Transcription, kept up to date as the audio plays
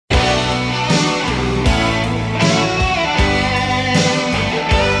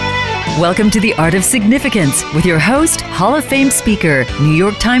Welcome to The Art of Significance with your host, Hall of Fame speaker, New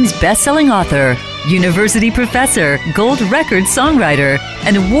York Times bestselling author, university professor, gold record songwriter,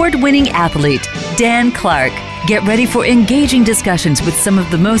 and award-winning athlete, Dan Clark. Get ready for engaging discussions with some of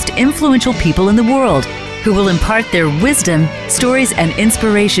the most influential people in the world who will impart their wisdom, stories, and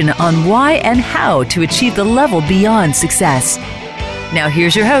inspiration on why and how to achieve the level beyond success. Now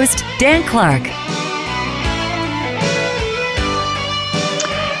here's your host, Dan Clark.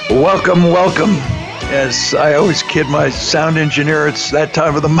 Welcome. As I always kid my sound engineer, it's that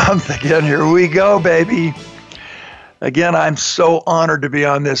time of the month again. Here we go, baby. Again, I'm so honored to be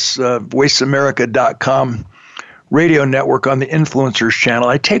on this voiceamerica.com radio network on the Influencers channel.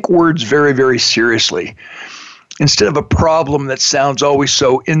 I take words very, very seriously. Instead of a problem that sounds always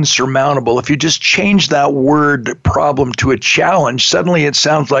so insurmountable, if you just change that word problem to a challenge, suddenly it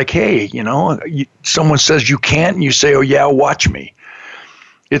sounds like, hey, someone says you can't, and you say, oh yeah, watch me.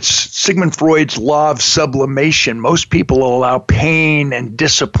 It's Sigmund Freud's law of sublimation. Most people allow pain and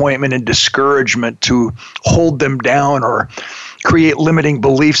disappointment and discouragement to hold them down or create limiting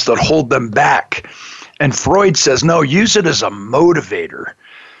beliefs that hold them back. And Freud says, no, use it as a motivator.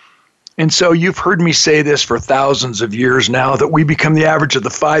 And so you've heard me say this for thousands of years now, that we become the average of the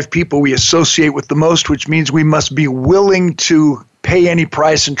 5 people we associate with the most, which means we must be willing to pay any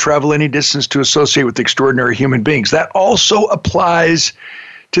price and travel any distance to associate with extraordinary human beings. That also applies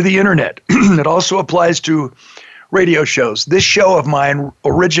to the internet. It also applies to radio shows. This show of mine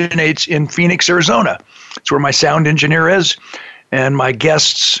originates in Phoenix, Arizona. It's where my sound engineer is, and my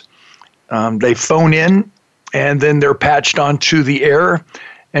guests, they phone in, and then they're patched onto the air,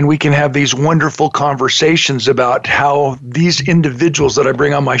 and we can have these wonderful conversations about how these individuals that I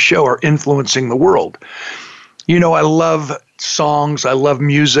bring on my show are influencing the world. I love songs. I love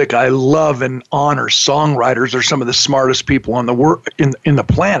music. I love and honor songwriters. They're some of the smartest people on the world.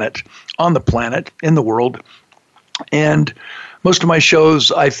 And most of my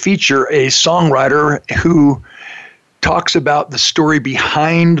shows, I feature a songwriter who talks about the story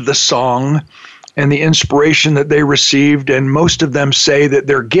behind the song and the inspiration that they received. And most of them say that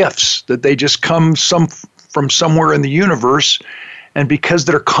they're gifts, that they just come from somewhere in the universe. And because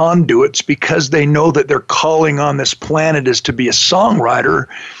they're conduits, because they know that their calling on this planet is to be a songwriter,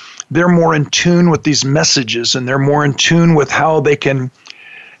 they're more in tune with these messages, and they're more in tune with how they can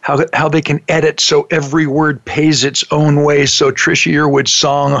edit so every word pays its own way. So Trisha Yearwood's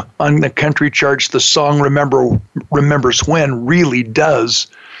song on the country charts, the song Remembers When, really does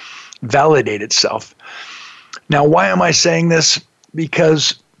validate itself. Now, why am I saying this?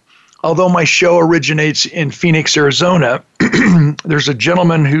 Because although my show originates in Phoenix, Arizona, there's a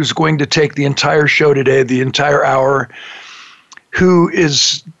gentleman who's going to take the entire show today, the entire hour, who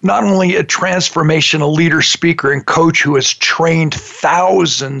is not only a transformational leader, speaker, and coach who has trained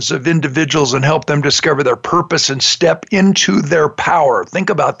thousands of individuals and helped them discover their purpose and step into their power. Think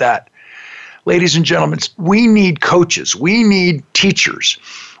about that. Ladies and gentlemen, we need coaches. We need teachers.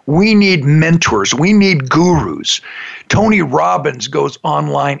 We need mentors. We need gurus. Tony Robbins goes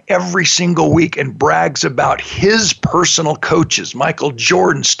online every single week and brags about his personal coaches. Michael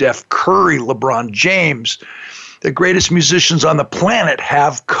Jordan, Steph Curry, LeBron James. The greatest musicians on the planet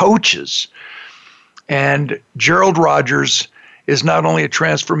have coaches. And Gerald Rogers is not only a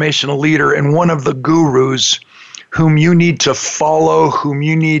transformational leader and one of the gurus whom you need to follow, whom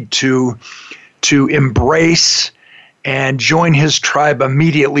you need to embrace, and join his tribe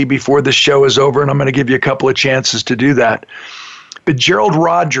immediately before the show is over. And I'm going to give you a couple of chances to do that. But Gerald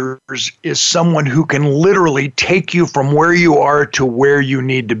Rogers is someone who can literally take you from where you are to where you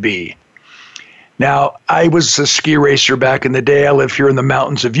need to be. Now, I was a ski racer back in the day. I live here in the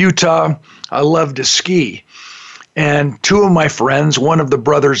mountains of Utah. I love to ski. And 2 of my friends, one of the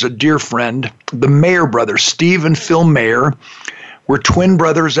brothers, a dear friend, the Mayer brothers, Steve and Phil Mayer, were twin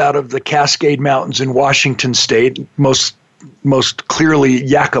brothers out of the Cascade Mountains in Washington State, most clearly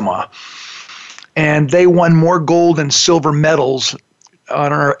Yakima. And they won more gold and silver medals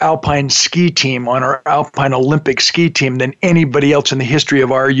on our alpine ski team, on our alpine Olympic ski team, than anybody else in the history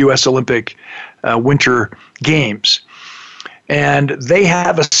of our U.S. Olympic Winter Games. And they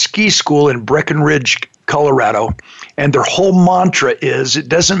have a ski school in Breckenridge, Colorado, and their whole mantra is, it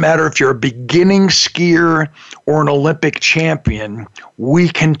doesn't matter if you're a beginning skier or an Olympic champion, we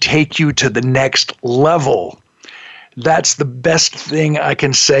can take you to the next level. That's the best thing I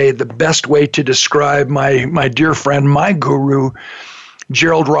can say, the best way to describe my dear friend, my guru,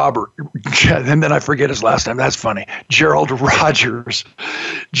 Gerald Robert, and then I forget his last name. That's funny. Gerald Rogers.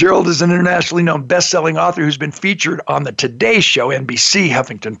 Gerald is an internationally known best-selling author who's been featured on the Today Show, NBC,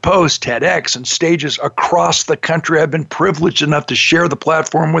 Huffington Post, TEDx, and stages across the country. I've been privileged enough to share the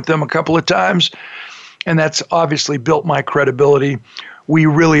platform with him a couple of times, and that's obviously built my credibility. We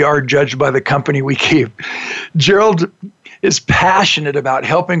really are judged by the company we keep. Gerald is passionate about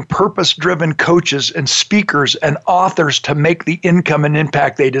helping purpose-driven coaches and speakers and authors to make the income and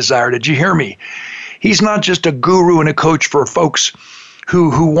impact they desire. Did you hear me? He's not just a guru and a coach for folks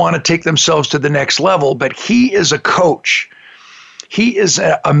who want to take themselves to the next level, but he is a coach. He is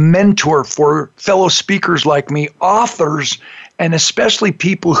a mentor for fellow speakers like me, authors, and especially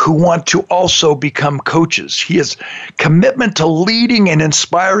people who want to also become coaches. He has commitment to leading and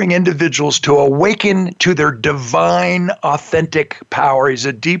inspiring individuals to awaken to their divine, authentic power. He's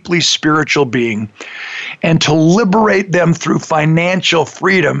a deeply spiritual being. And to liberate them through financial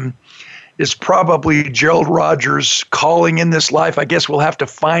freedom is probably Gerald Rogers' calling in this life. I guess we'll have to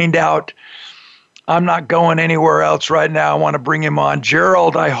find out. I'm not going anywhere else right now. I want to bring him on.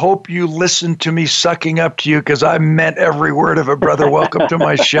 Gerald, I hope you listen to me sucking up to you because I meant every word of it, brother. Welcome to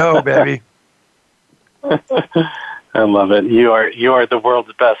my show, baby. I love it. You are the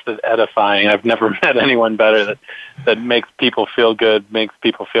world's best at edifying. I've never met anyone better that makes people feel good, makes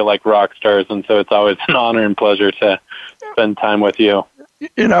people feel like rock stars, and so it's always an honor and pleasure to spend time with you.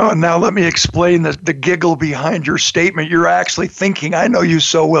 You know, and now let me explain the giggle behind your statement. You're actually thinking, I know you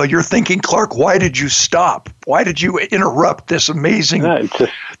so well, you're thinking, Clark, why did you stop? Why did you interrupt this amazing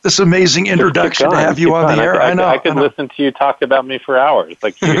introduction to have you on the air? I could listen to you talk about me for hours.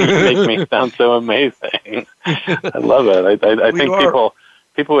 Like, you make me sound so amazing. I love it. I think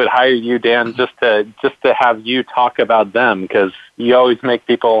people would hire you, Dan, just to have you talk about them, because you always make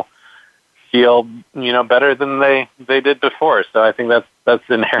people feel, better than they did before. So I think that's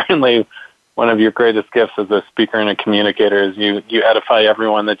inherently one of your greatest gifts as a speaker and a communicator, is you edify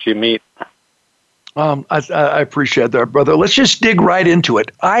everyone that you meet. I appreciate that, brother. Let's just dig right into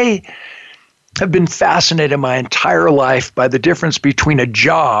it. I have been fascinated my entire life by the difference between a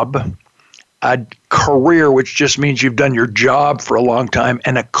job, a career, which just means you've done your job for a long time,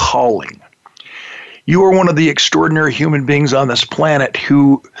 and a calling. You are one of the extraordinary human beings on this planet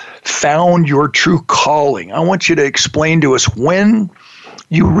who found your true calling. I want you to explain to us when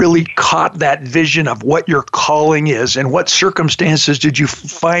you really caught that vision of what your calling is, and what circumstances did you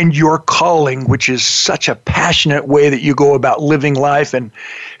find your calling, which is such a passionate way that you go about living life and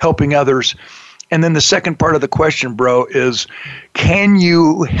helping others. And then the second part of the question, bro, is can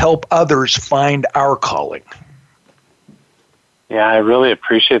you help others find our calling? Yeah, I really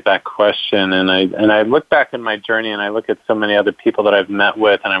appreciate that question, and I look back in my journey, and I look at so many other people that I've met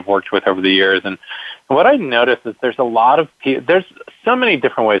with and I've worked with over the years, and what I notice is there's a lot of there's so many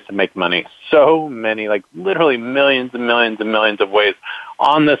different ways to make money, so many, like literally millions and millions and millions of ways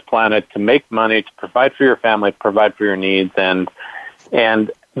on this planet to make money, to provide for your family, provide for your needs, and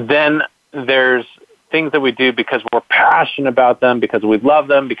then there's things that we do because we're passionate about them, because we love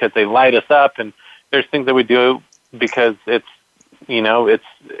them, because they light us up, and there's things that we do because it's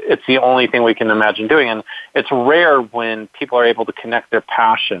the only thing we can imagine doing. And it's rare when people are able to connect their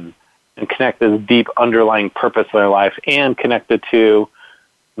passion and connect this deep underlying purpose of their life and connect it to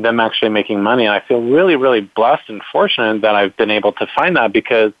them actually making money. And I feel really, really blessed and fortunate that I've been able to find that,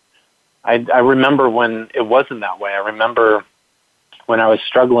 because I remember when it wasn't that way. I remember when I was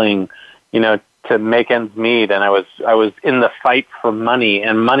struggling, to make ends meet, and I was in the fight for money,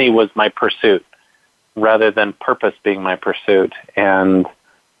 and money was my pursuit rather than purpose being my pursuit. And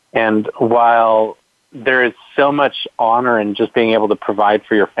while there is so much honor in just being able to provide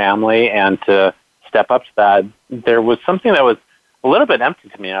for your family and to step up to that, there was something that was a little bit empty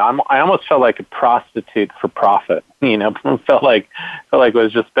to me. I almost felt like a prostitute for profit. Felt like I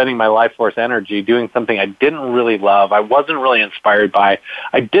was just spending my life force energy doing something I didn't really love. I wasn't really inspired by.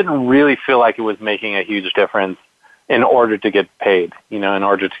 I didn't really feel like it was making a huge difference in order to get paid, in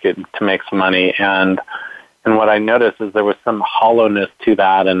order to make some money. And what I noticed is there was some hollowness to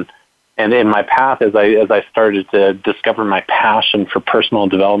that. And in my path, as I started to discover my passion for personal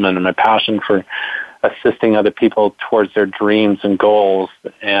development and my passion for assisting other people towards their dreams and goals,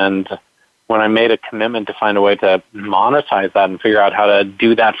 and when I made a commitment to find a way to monetize that and figure out how to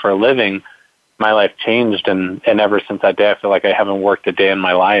do that for a living, my life changed. And ever since that day, I feel like I haven't worked a day in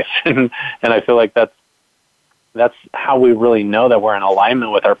my life. And I feel like that's how we really know that we're in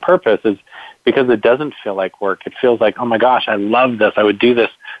alignment with our purpose, is because it doesn't feel like work. It feels like, oh my gosh, I love this. I would do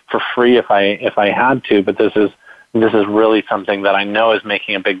this for free if I had to, but this is really something that I know is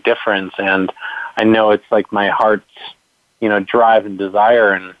making a big difference. And I know it's like my heart's drive and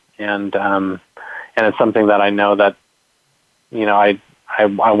desire, and it's something that I know that, I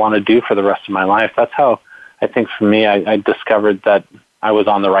want to do for the rest of my life. That's how I think for me, I discovered that I was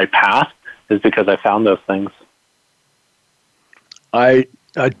on the right path, is because I found those things. I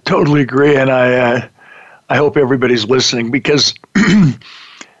totally agree, and I hope everybody's listening, because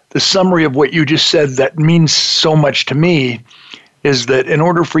the summary of what you just said that means so much to me is that in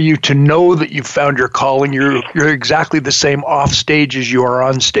order for you to know that you've found your calling, you're exactly the same off stage as you are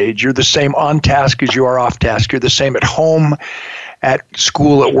on stage. You're the same on task as you are off task. You're the same at home, at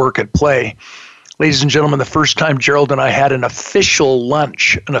school, at work, at play. Ladies and gentlemen, the first time Gerald and I had an official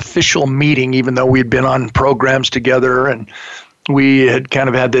lunch, an official meeting, even though we'd been on programs together and we had kind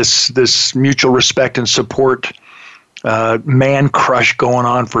of had this mutual respect and support man crush going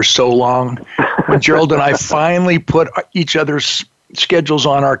on for so long. When Gerald and I finally put each other's schedules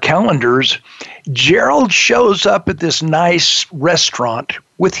on our calendars, Gerald shows up at this nice restaurant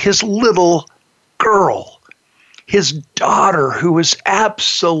with his little girl, his daughter, who is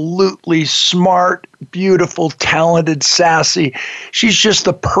absolutely smart, beautiful, talented, sassy. She's just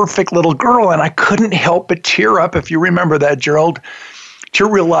the perfect little girl. And I couldn't help but tear up, if you remember that, Gerald, to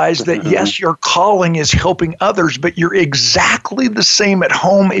realize that, yes, your calling is helping others, but you're exactly the same at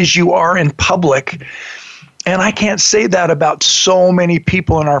home as you are in public. And I can't say that about so many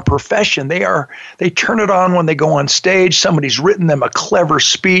people in our profession. They turn it on when they go on stage. Somebody's written them a clever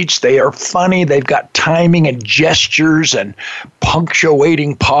speech. They are funny. They've got timing and gestures and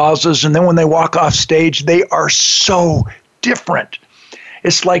punctuating pauses. And then when they walk off stage, they are so different.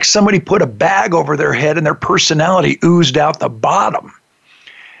 It's like somebody put a bag over their head and their personality oozed out the bottom.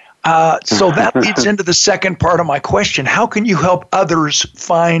 So that leads into the second part of my question. How can you help others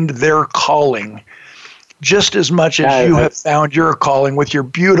find their calling just as much as you have found your calling with your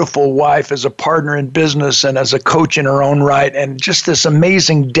beautiful wife as a partner in business and as a coach in her own right, and just this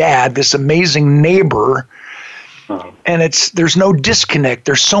amazing dad, this amazing neighbor? And there's no disconnect.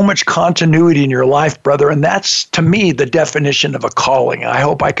 There's so much continuity in your life, brother. And that's, to me, the definition of a calling. I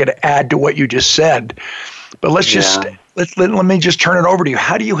hope I could add to what you just said. But let me just turn it over to you.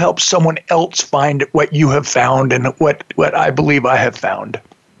 How do you help someone else find what you have found and what I believe I have found?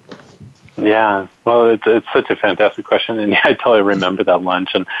 Yeah, well, it's such a fantastic question, and I totally remember that lunch.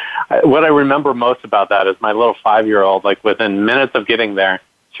 And what I remember most about that is my little 5-year-old, like within minutes of getting there,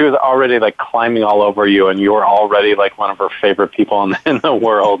 she was already like climbing all over you, and you were already like one of her favorite people in the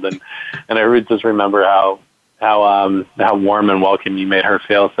world. And I just remember how warm and welcome you made her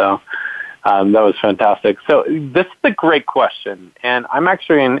feel. So that was fantastic. So this is a great question, and I'm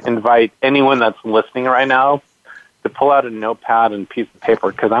actually going to invite anyone that's listening right now to pull out a notepad and piece of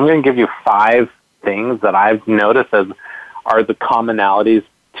paper, because I'm going to give you 5 things that I've noticed as are the commonalities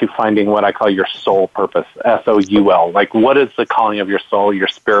to finding what I call your soul purpose, S-O-U-L. Like, what is the calling of your soul, your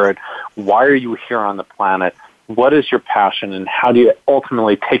spirit? Why are you here on the planet? What is your passion, and how do you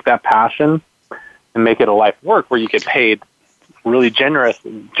ultimately take that passion and make it a life work where you get paid really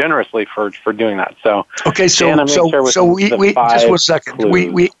generously for doing that? So okay, Dan, we just 1 second.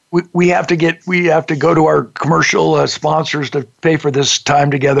 We have to go to our commercial sponsors to pay for this time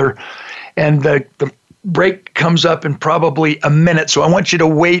together, and the break comes up in probably a minute. So I want you to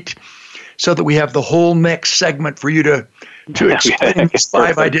wait so that we have the whole next segment for you to explain these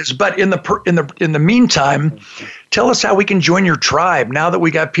 5 ideas. But in the meantime, tell us how we can join your tribe now that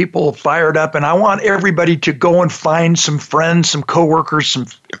we got people fired up. And I want everybody to go and find some friends, some coworkers, some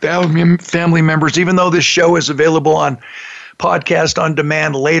family members. Even though this show is available on podcast on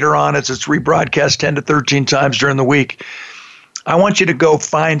demand later on, as it's rebroadcast 10 to 13 times during the week, I want you to go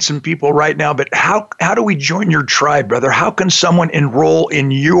find some people right now. But how do we join your tribe, brother? How can someone enroll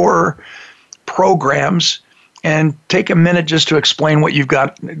in your programs? And take a minute just to explain what you've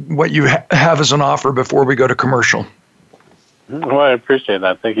got, what you have as an offer before we go to commercial. Well, I appreciate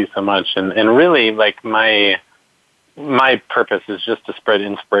that. Thank you so much. And really, like, my purpose is just to spread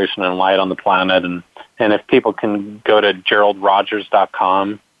inspiration and light on the planet. And if people can go to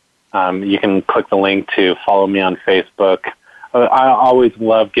geraldrogers.com, you can click the link to follow me on Facebook. I always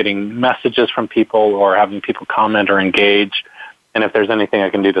love getting messages from people or having people comment or engage. And if there's anything I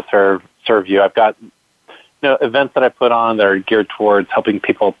can do to serve you, I've got events that I put on that are geared towards helping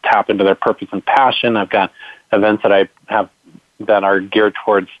people tap into their purpose and passion. I've got events that I have that are geared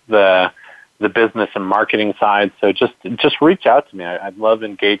towards the business and marketing side. So just reach out to me. I love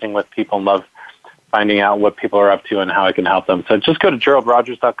engaging with people and love finding out what people are up to and how I can help them. So just go to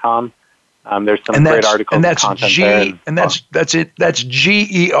geraldrogers.com. There's some great articles and content there. And that's it. That's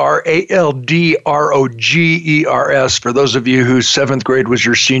GERALDROGERS for those of you whose 7th grade was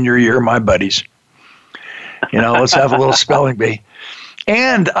your senior year, my buddies. Let's have a little spelling bee.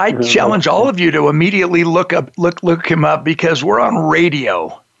 And I challenge all of you to immediately look him up, because we're on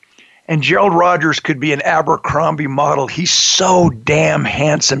radio. And Gerald Rogers could be an Abercrombie model. He's so damn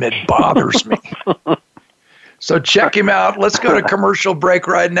handsome, it bothers me. So check him out. Let's go to commercial break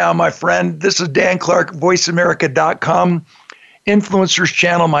right now, my friend. This is Dan Clark, voiceamerica.com. Influencers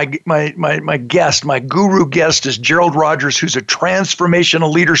channel. My guest, my guru guest is Gerald Rogers, who's a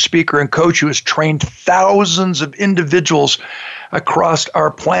transformational leader, speaker, and coach who has trained thousands of individuals across our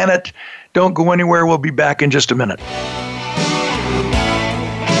planet. Don't go anywhere. We'll be back in just a minute.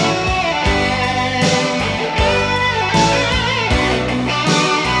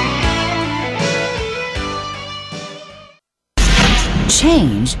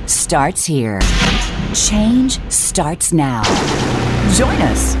 Change starts here. Change starts now. Join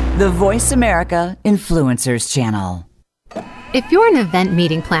us, the Voice America Influencers Channel. If you're an event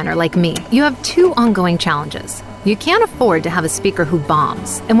meeting planner like me, you have two ongoing challenges. You can't afford to have a speaker who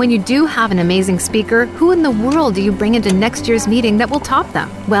bombs. And when you do have an amazing speaker, who in the world do you bring into next year's meeting that will top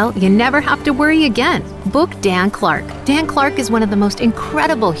them? Well, you never have to worry again. Book Dan Clark. Dan Clark is one of the most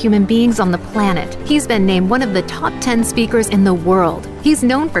incredible human beings on the planet. He's been named one of the top 10 speakers in the world. He's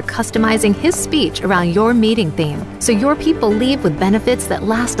known for customizing his speech around your meeting theme, so your people leave with benefits that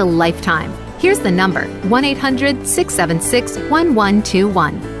last a lifetime. Here's the number,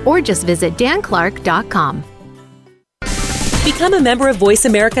 1-800-676-1121, or just visit danclark.com. Become a member of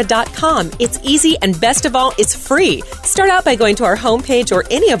VoiceAmerica.com. It's easy, and best of all, it's free. Start out by going to our homepage or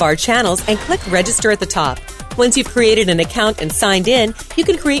any of our channels and click register at the top. Once you've created an account and signed in, you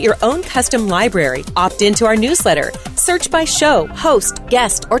can create your own custom library, opt into our newsletter, search by show, host,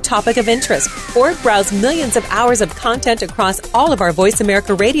 guest, or topic of interest, or browse millions of hours of content across all of our Voice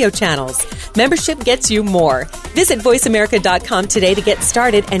America radio channels. Membership gets you more. Visit VoiceAmerica.com today to get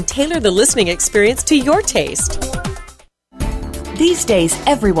started and tailor the listening experience to your taste. These days,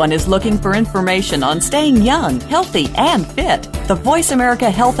 everyone is looking for information on staying young, healthy, and fit. The Voice America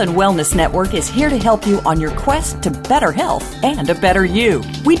Health and Wellness Network is here to help you on your quest to better health and a better you.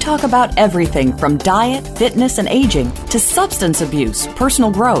 We talk about everything from diet, fitness, and aging to substance abuse, personal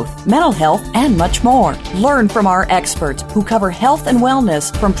growth, mental health, and much more. Learn from our experts who cover health and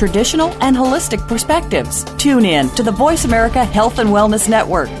wellness from traditional and holistic perspectives. Tune in to the Voice America Health and Wellness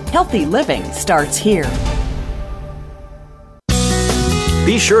Network. Healthy living starts here.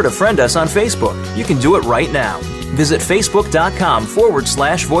 Be sure to friend us on Facebook. You can do it right now. Visit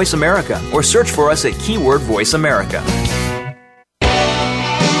Facebook.com/Voice America or search for us at keyword Voice America.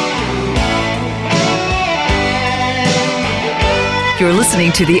 You're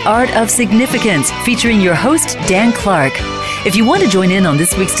listening to The Art of Significance, featuring your host, Dan Clark. If you want to join in on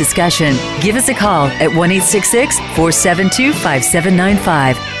this week's discussion, give us a call at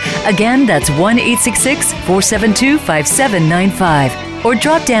 1-866-472-5795. Again, that's 1-866-472-5795. Or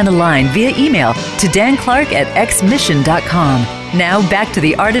drop Dan a line via email to danclark@xmission.com. Now back to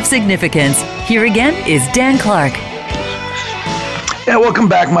The Art of Significance. Here again is Dan Clark. Yeah, welcome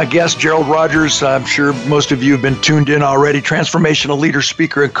back, my guest, Gerald Rogers. I'm sure most of you have been tuned in already. Transformational leader,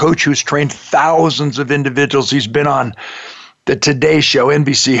 speaker, and coach who's trained thousands of individuals. He's been on the Today Show,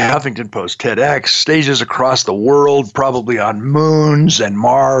 NBC, Huffington Post, TEDx, stages across the world, probably on moons and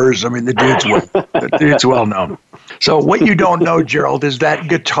Mars. I mean, the dude's well known. So what you don't know, Gerald, is that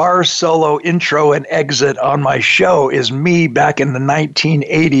guitar solo intro and exit on my show is me back in the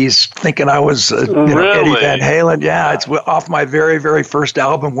 1980s thinking I was Eddie Van Halen. Yeah, it's off my very, very first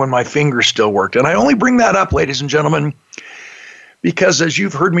album when my fingers still worked. And I only bring that up, ladies and gentlemen, because as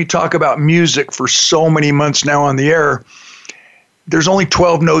you've heard me talk about music for so many months now on the air, there's only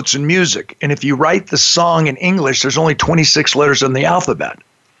 12 notes in music. And if you write the song in English, there's only 26 letters in the alphabet.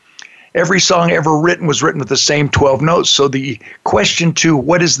 Every song ever written was written with the same 12 notes. So the question to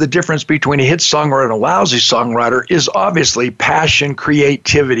what is the difference between a hit songwriter and a lousy songwriter is obviously passion,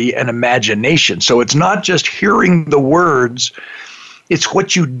 creativity, and imagination. So it's not just hearing the words, it's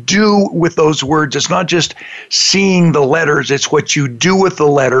what you do with those words. It's not just seeing the letters, it's what you do with the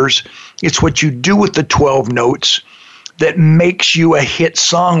letters. It's what you do with the 12 notes that makes you a hit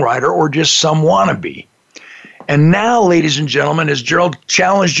songwriter or just some wannabe. And now, ladies and gentlemen, as Gerald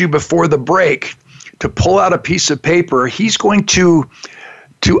challenged you before the break to pull out a piece of paper, he's going to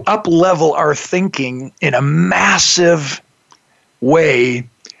up-level our thinking in a massive way.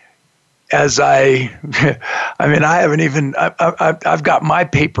 As I've got my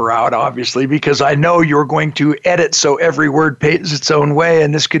paper out, obviously, because I know you're going to edit so every word pays its own way,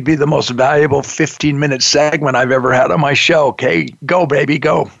 and this could be the most valuable 15-minute segment I've ever had on my show. Okay, go, baby,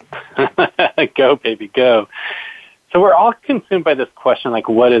 go. Go, baby, go. So we're all consumed by this question, like,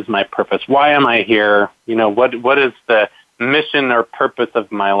 what is my purpose? Why am I here? What is the mission or purpose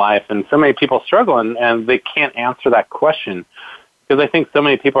of my life? And so many people struggle and they can't answer that question because I think so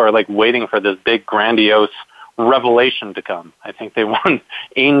many people are like waiting for this big grandiose revelation to come. I think they want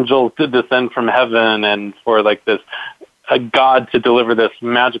angels to descend from heaven and for like a God to deliver this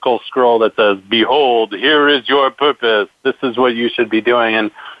magical scroll that says, behold, here is your purpose. This is what you should be doing.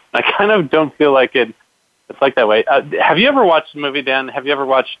 And I kind of don't feel like it's like that way. Have you ever watched the movie, Dan? Have you ever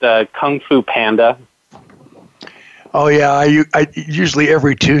watched Kung Fu Panda? Oh, yeah. I usually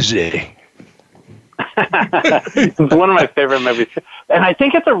every Tuesday. It's one of my favorite movies. And I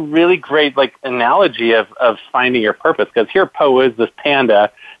think it's a really great analogy of finding your purpose, because here Po is this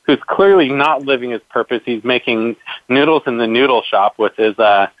panda who's clearly not living his purpose. He's making noodles in the noodle shop with his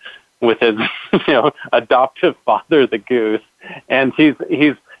adoptive father, the goose. And he's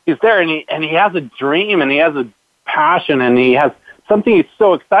there, and he has a dream, and he has a passion, and he has something he's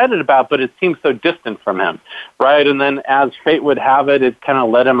so excited about, but it seems so distant from him, right? And then as fate would have it, it kind of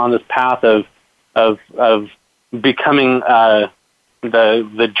led him on this path of becoming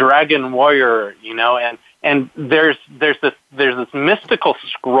the dragon warrior, and there's this mystical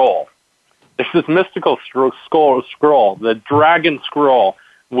scroll. There's this mystical scroll, the dragon scroll,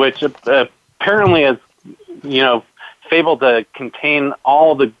 which apparently is fabled to contain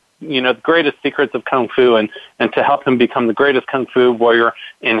all the greatest secrets of Kung Fu and to help him become the greatest Kung Fu warrior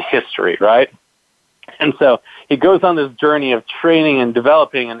in history, right? And so he goes on this journey of training and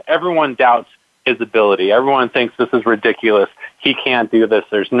developing, and everyone doubts his ability. Everyone thinks this is ridiculous. He can't do this.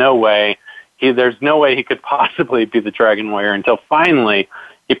 There's no way he could possibly be the dragon warrior, until finally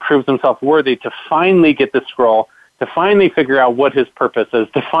he proves himself worthy to finally get the scroll, to finally figure out what his purpose is,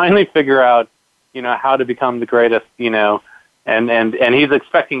 to finally figure out how to become the greatest, and he's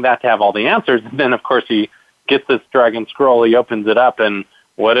expecting that to have all the answers. And then, of course, he gets this dragon scroll, he opens it up, and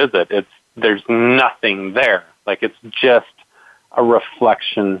what is it? There's nothing there. It's just a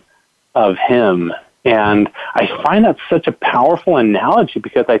reflection of him. And I find that such a powerful analogy,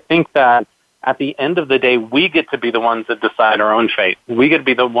 because I think that at the end of the day, we get to be the ones that decide our own fate. We get to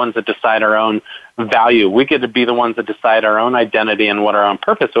be the ones that decide our own value. We get to be the ones that decide our own identity and what our own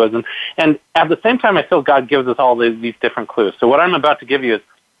purpose was. And at the same time, I feel God gives us all these different clues. So what I'm about to give you is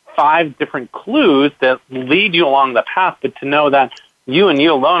 5 different clues that lead you along the path, but to know that you and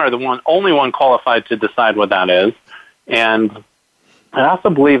you alone are the only one qualified to decide what that is. And I also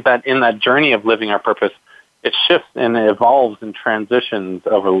believe that in that journey of living our purpose, it shifts and it evolves and transitions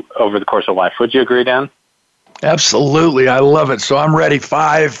over the course of life. Would you agree, Dan? Absolutely. I love it. So I'm ready.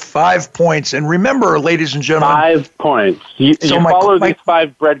 5 points. And remember, ladies and gentlemen. 5 points. You follow these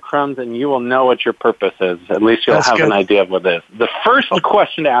 5 breadcrumbs and you will know what your purpose is. At least you'll have an idea of what it is. The first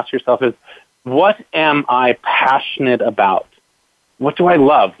question to ask yourself is, what am I passionate about? What do I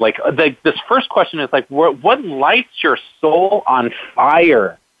love? This first question is what lights your soul on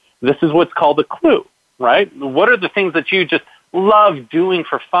fire? This is what's called a clue, right? What are the things that you just love doing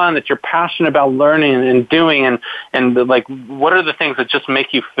for fun, that you're passionate about learning and doing, and what are the things that just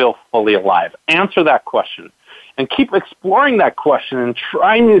make you feel fully alive? Answer that question and keep exploring that question and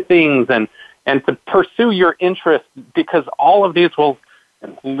try new things and to pursue your interests, because all of these will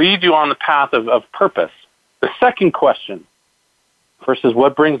lead you on the path of purpose. The second question, first is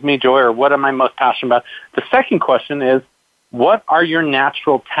what brings me joy, or what am I most passionate about? The second question is, what are your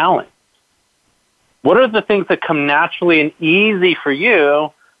natural talents? What are the things that come naturally and easy for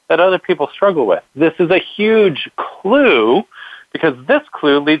you that other people struggle with? This is a huge clue, because this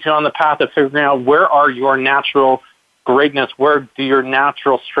clue leads you on the path of figuring out where are your natural greatness, where do your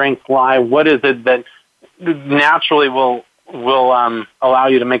natural strengths lie, what is it that naturally will allow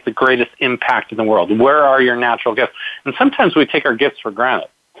you to make the greatest impact in the world? Where are your natural gifts? And sometimes we take our gifts for granted,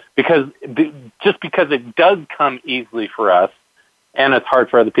 because it does come easily for us and it's hard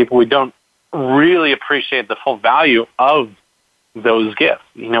for other people, we don't really appreciate the full value of those gifts.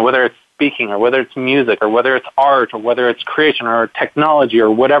 Whether it's speaking, or whether it's music, or whether it's art, or whether it's creation or technology,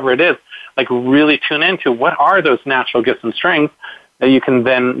 or whatever it is, really tune into what are those natural gifts and strengths that you can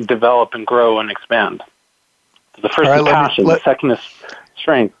then develop and grow and expand. The first is passion, the second is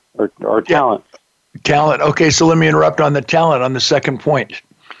strength or talent. Talent. Okay, so let me interrupt on the talent on the second point.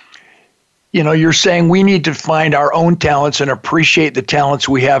 You're saying we need to find our own talents and appreciate the talents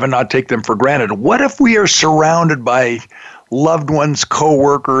we have and not take them for granted. What if we are surrounded by loved ones,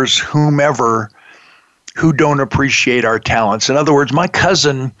 coworkers, whomever, who don't appreciate our talents? In other words, my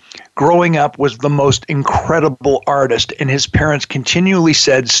cousin growing up was the most incredible artist, and his parents continually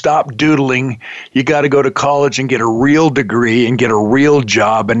said, stop doodling, you got to go to college and get a real degree and get a real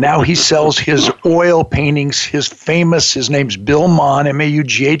job. And now he sells his oil paintings, his name's Bill Mann,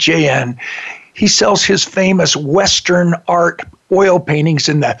 Maughan. He sells his famous Western art oil paintings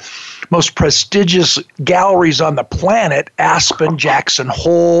in the most prestigious galleries on the planet, Aspen, Jackson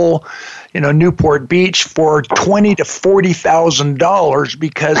Hole, Newport Beach, for $20,000 to $40,000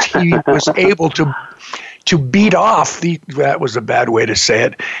 because he was able to beat off that was a bad way to say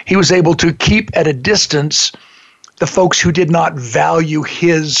it. He was able to keep at a distance the folks who did not value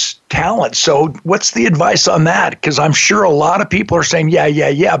his talent. So what's the advice on that? Because I'm sure a lot of people are saying,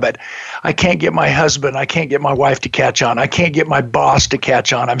 yeah, but I can't get my husband, I can't get my wife to catch on, I can't get my boss to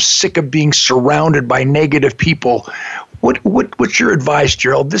catch on, I'm sick of being surrounded by negative people. What's your advice,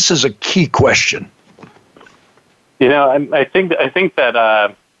 Gerald? This is a key question. I think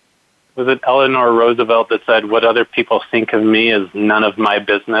that was it Eleanor Roosevelt that said, what other people think of me is none of my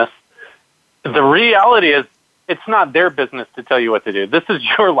business. The reality is, it's not their business to tell you what to do. This is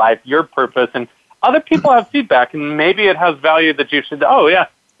your life, your purpose, and other people have feedback, and maybe it has value that you should,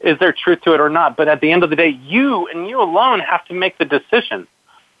 is there truth to it or not? But at the end of the day, you and you alone have to make the decision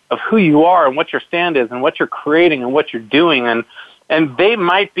of who you are and what your stand is and what you're creating and what you're doing. And they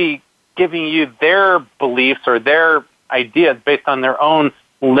might be giving you their beliefs or their ideas based on their own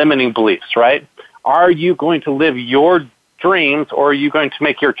limiting beliefs, right? Are you going to live your dreams, or are you going to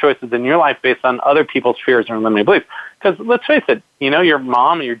make your choices in your life based on other people's fears or limiting beliefs? Because let's face it, your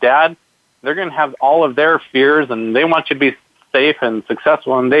mom and your dad, they're going to have all of their fears, and they want you to be safe and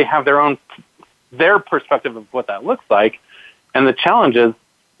successful, and they have their perspective of what that looks like. And the challenge is,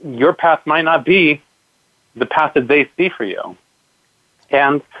 your path might not be the path that they see for you.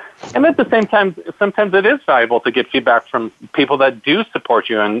 And at the same time, sometimes it is valuable to get feedback from people that do support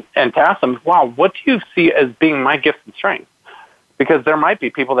you and to ask them, wow, what do you see as being my gifts and strengths? Because there might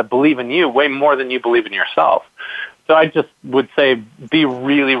be people that believe in you way more than you believe in yourself. So I just would say be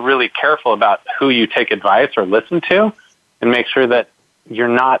really, really careful about who you take advice or listen to, and make sure that you're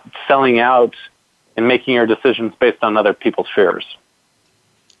not selling out and making your decisions based on other people's fears.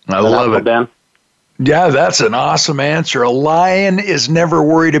 I love it, Dan. Yeah, that's an awesome answer. A lion is never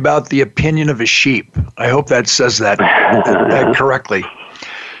worried about the opinion of a sheep. I hope that says that correctly.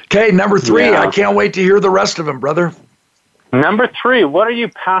 Okay, number 3. Yeah. I can't wait to hear the rest of them, brother. Number 3, what are you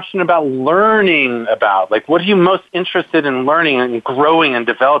passionate about learning about? Like, what are you most interested in learning and growing and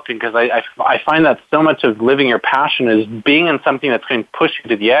developing? Because I find that so much of living your passion is being in something that's going to push you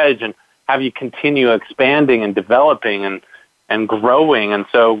to the edge and have you continue expanding and developing and growing. And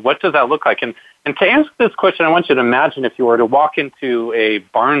so what does that look like? And to answer this question, I want you to imagine if you were to walk into a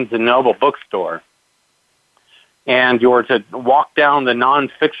Barnes & Noble bookstore and you were to walk down the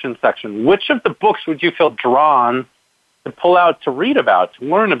nonfiction section, which of the books would you feel drawn to pull out to read about, to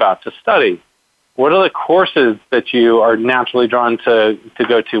learn about, to study? What are the courses that you are naturally drawn to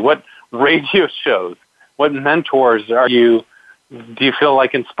go to? What radio shows? What mentors do you feel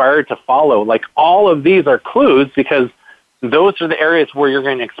like inspired to follow? Like, all of these are clues, because those are the areas where you're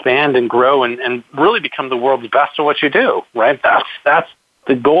going to expand and grow and really become the world's best at what you do, right? That's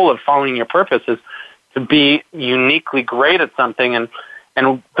the goal of following your purpose, is to be uniquely great at something, and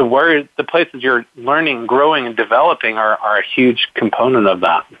the places you're learning, growing, and developing are a huge component of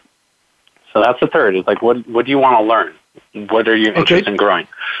that. So that's the third. Is like, what do you want to learn? What are you interested in growing?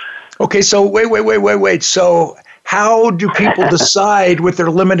 Okay, so wait. So how do people decide with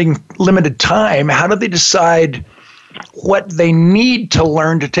their limited time? How do they decide what they need to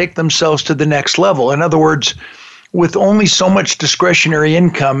learn to take themselves to the next level? In other words, with only so much discretionary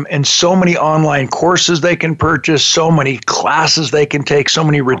income and so many online courses they can purchase, so many classes they can take, so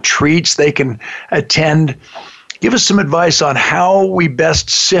many retreats they can attend, give us some advice on how we best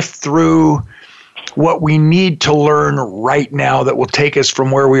sift through what we need to learn right now that will take us from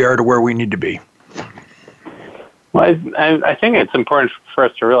where we are to where we need to be. Well, I think it's important for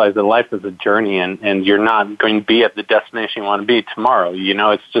us to realize that life is a journey, and you're not going to be at the destination you want to be tomorrow.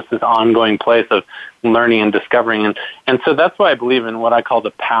 It's just this ongoing place of learning and discovering. And so that's why I believe in what I call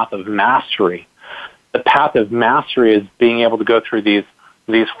the path of mastery. The path of mastery is being able to go through these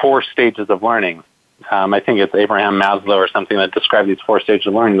 4 stages of learning. I think it's Abraham Maslow or something that described these 4 stages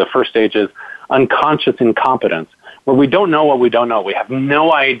of learning. The first stage is unconscious incompetence, where we don't know what we don't know. We have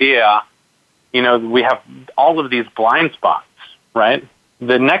no idea. We have all of these blind spots, right?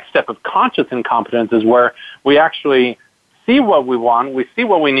 The next step of conscious incompetence is where we actually see what we want, we see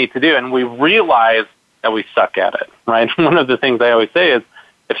what we need to do, and we realize that we suck at it, right? One of the things I always say is,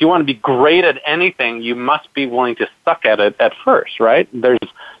 if you want to be great at anything, you must be willing to suck at it at first, right? There's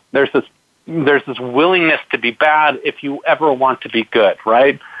there's this willingness to be bad if you ever want to be good,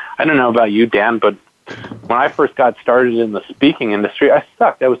 right? I don't know about you, Dan, but when I first got started in the speaking industry, I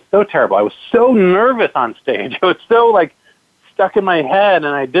sucked. I was so terrible. I was so nervous on stage. I was so stuck in my head,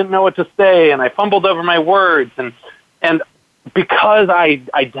 and I didn't know what to say, and I fumbled over my words, and because I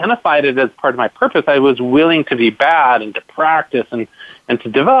identified it as part of my purpose, I was willing to be bad and to practice and to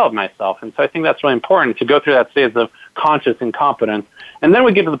develop myself. And so I think that's really important to go through that stage of conscious incompetence. And then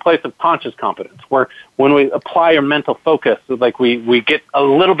we get to the place of conscious competence, where when we apply our mental focus, we get a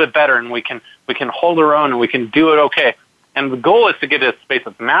little bit better, and we can hold our own, and we can do it okay. And the goal is to get to a space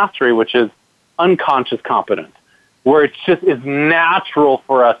of mastery, which is unconscious competence, where it just is natural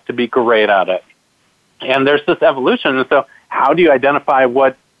for us to be great at it. And there's this evolution. And so how do you identify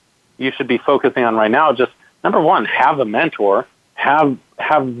what you should be focusing on right now? Just, number one, have a mentor, have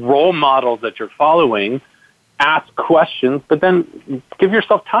role models that you're following, ask questions, but then give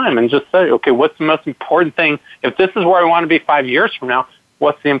yourself time and just say, okay, what's the most important thing? If this is where I want to be 5 years from now,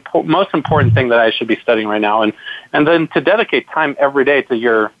 what's the most important thing that I should be studying right now? And then to dedicate time every day to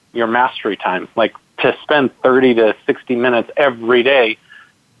your mastery time, like to spend 30 to 60 minutes every day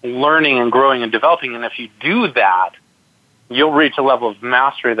learning and growing and developing. And if you do that, you'll reach a level of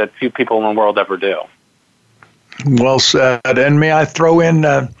mastery that few people in the world ever do. Well said. And may I throw in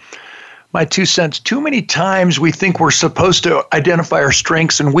my 2 cents? Too many times we think we're supposed to identify our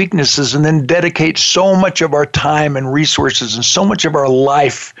strengths and weaknesses and then dedicate so much of our time and resources and so much of our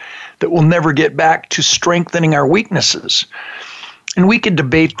life that we'll never get back to strengthening our weaknesses. And we could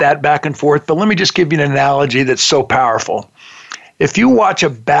debate that back and forth, but let me just give you an analogy that's so powerful. If you watch a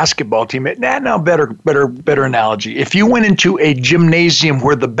basketball team, better analogy. If you went into a gymnasium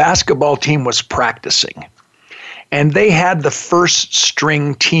where the basketball team was practicing, and they had the first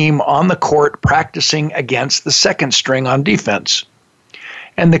string team on the court practicing against the second string on defense,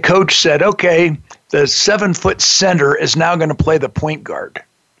 and the coach said, okay, the 7-foot center is now going to play the point guard.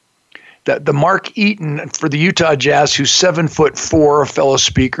 The Mark Eaton for the Utah Jazz, who's 7'4", a fellow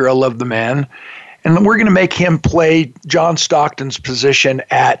speaker, I love the man. And we're going to make him play John Stockton's position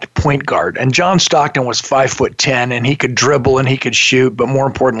at point guard. And John Stockton was 5'10", and he could dribble and he could shoot, but more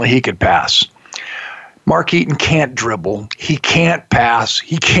importantly, he could pass. Mark Eaton can't dribble. He can't pass.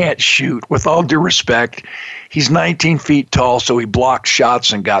 He can't shoot. With all due respect, he's 19 feet tall, so he blocked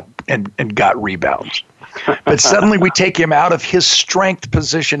shots and got rebounds. But suddenly we take him out of his strength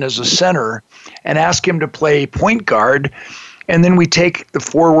position as a center and ask him to play point guard. And then we take the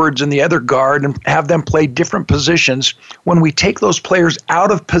forwards and the other guard and have them play different positions. When we take those players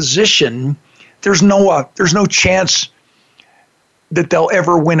out of position, there's no chance that they'll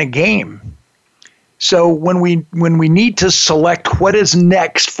ever win a game. So when we need to select what is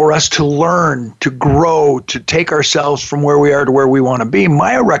next for us to learn, to grow, to take ourselves from where we are to where we want to be,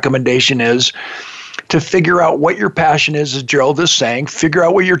 my recommendation is to figure out what your passion is, as Gerald is saying, figure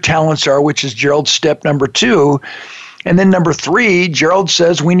out what your talents are, which is Gerald's step number 2. And then number 3, Gerald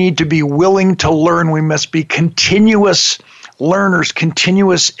says we need to be willing to learn. We must be continuous learners,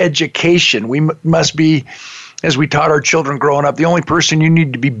 continuous education. We must be, as we taught our children growing up, the only person you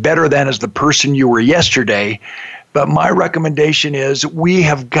need to be better than is the person you were yesterday. But my recommendation is we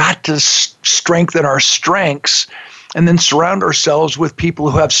have got to strengthen our strengths and then surround ourselves with people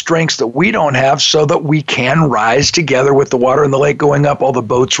who have strengths that we don't have so that we can rise together. With the water in the lake going up, all the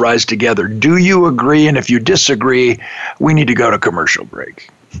boats rise together. Do you agree? And if you disagree, we need to go to commercial break.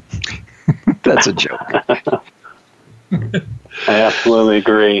 That's a joke. I absolutely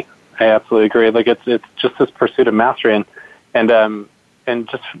agree. Like it's just this pursuit of mastery, and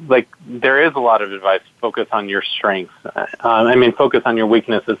just like there is a lot of advice. Focus on your strengths. Focus on your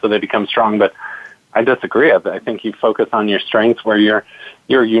weaknesses so they become strong. But I disagree. I think you focus on your strengths where your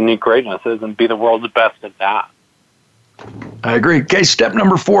unique greatness is, and be the world's best at that. I agree. Okay, step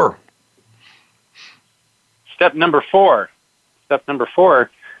number 4. Step number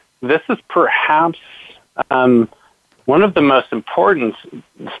four. This is perhaps one of the most important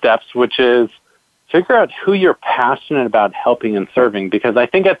steps, which is figure out who you're passionate about helping and serving. Because I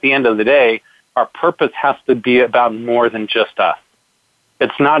think at the end of the day, our purpose has to be about more than just us.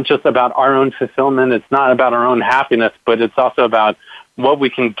 It's not just about our own fulfillment. It's not about our own happiness, but it's also about what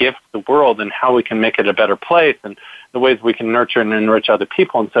we can give to the world and how we can make it a better place and the ways we can nurture and enrich other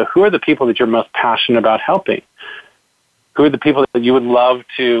people. And so who are the people that you're most passionate about helping? Who are the people that you love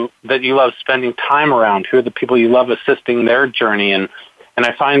spending time around? Who are the people you love assisting their journey? And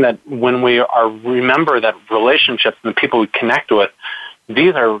I find that when we remember that relationships and the people we connect with,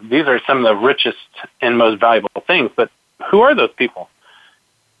 these are some of the richest and most valuable things. But who are those people?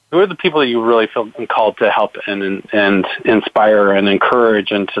 Who are the people that you really feel called to help and inspire and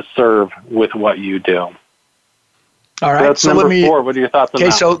encourage and to serve with what you do? All right. So that's number 4. What are your thoughts on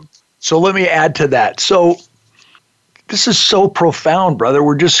that? Okay, so let me add to that. So this is so profound, brother.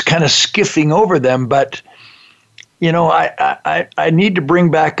 We're just kind of skipping over them, but I need to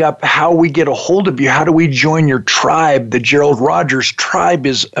bring back up how we get a hold of you. How do we join your tribe? The Gerald Rogers tribe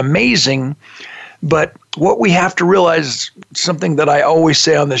is amazing, but what we have to realize, something that I always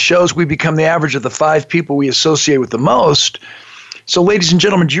say on the shows, we become the average of the 5 people we associate with the most. So, ladies and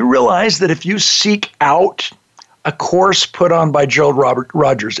gentlemen, do you realize that if you seek out a course put on by Gerald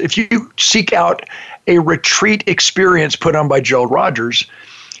Rogers, if you seek out a retreat experience put on by Gerald Rogers,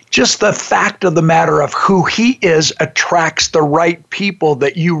 just the fact of the matter of who he is attracts the right people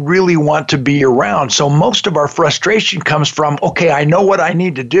that you really want to be around. So most of our frustration comes from, okay, I know what I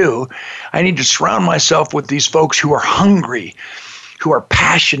need to do. I need to surround myself with these folks who are hungry, who are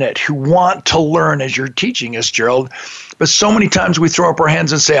passionate, who want to learn, as you're teaching us, Gerald. But so many times we throw up our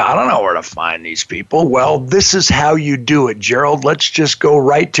hands and say, I don't know where to find these people. Well, this is how you do it, Gerald. Let's just go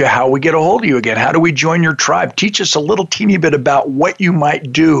right to how we get a hold of you again. How do we join your tribe? Teach us a little teeny bit about what you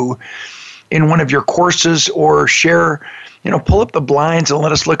might do in one of your courses, or share, pull up the blinds and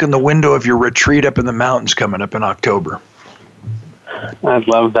let us look in the window of your retreat up in the mountains coming up in October. I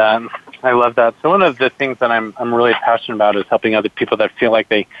love that. I love that. So one of the things that I'm really passionate about is helping other people that feel like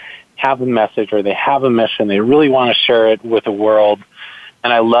they have a message or they have a mission. They really want to share it with the world.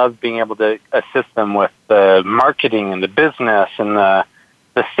 And I love being able to assist them with the marketing and the business and the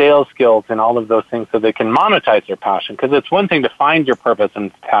sales skills and all of those things so they can monetize their passion. Because it's one thing to find your purpose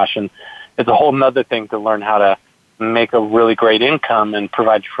and passion. It's a whole other thing to learn how to make a really great income and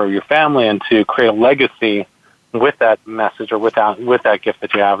provide for your family and to create a legacy with that message or with that gift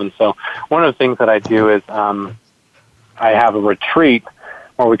that you have. And so one of the things that I do is I have a retreat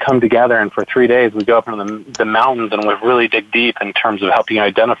where we come together, and for 3 days we go up into the mountains and we really dig deep in terms of helping you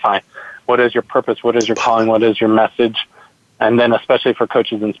identify what is your purpose, what is your calling, what is your message. And then especially for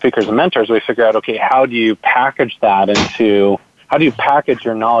coaches and speakers and mentors, we figure out, okay, how do you package your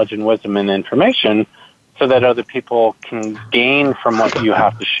knowledge and wisdom and information so that other people can gain from what you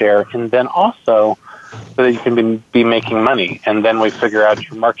have to share, and then also so that you can be making money. And then we figure out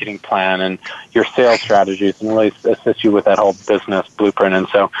your marketing plan and your sales strategies and really assist you with that whole business blueprint. And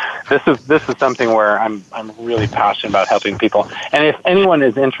so this is something where I'm really passionate about helping people. And if anyone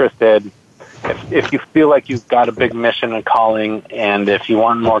is interested, if you feel like you've got a big mission and calling, and if you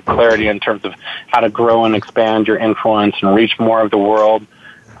want more clarity in terms of how to grow and expand your influence and reach more of the world,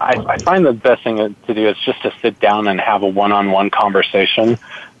 I find the best thing to do is just to sit down and have a one-on-one conversation.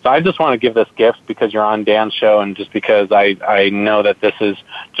 So I just want to give this gift because you're on Dan's show, and just because I know that this is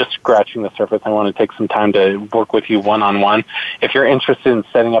just scratching the surface. I want to take some time to work with you one-on-one. If you're interested in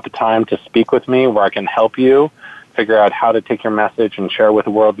setting up a time to speak with me where I can help you figure out how to take your message and share with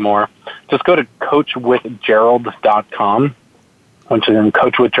the world more, just go to coachwithgerald.com, which is in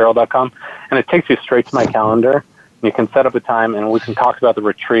coachwithgerald.com, and it takes you straight to my calendar. You can set up a time, and we can talk about the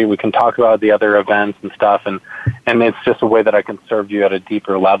retreat. We can talk about the other events and stuff, and it's just a way that I can serve you at a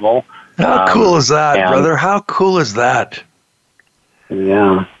deeper level. How cool is that, brother? How cool is that?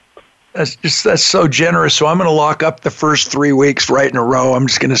 Yeah. That's so generous. So I'm going to lock up the first 3 weeks right in a row. I'm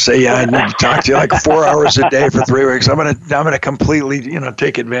just going to say, I need to talk to you like 4 hours a day for 3 weeks. I'm going to completely,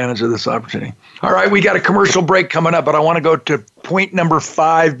 take advantage of this opportunity. All right, we got a commercial break coming up, but I want to go to point number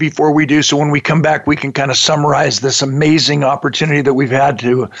 5 before we do. So when we come back, we can kind of summarize this amazing opportunity that we've had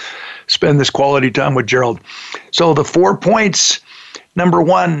to spend this quality time with Gerald. So the 4 points. Number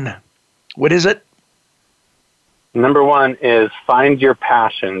 1, what is it? Number 1 is find your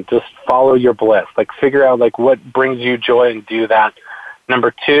passion. Just follow your bliss. Figure out what brings you joy and do that.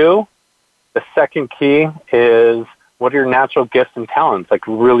 Number 2, the second key is what are your natural gifts and talents?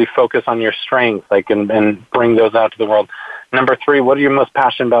 Really focus on your strengths, and bring those out to the world. Number 3, what are you most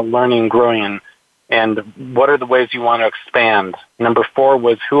passionate about learning and growing in? And what are the ways you want to expand? Number 4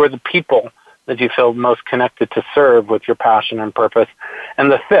 was who are the people that you feel most connected to serve with your passion and purpose.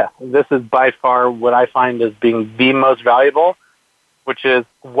 And the 5th, this is by far what I find as being the most valuable, which is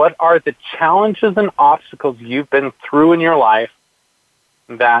what are the challenges and obstacles you've been through in your life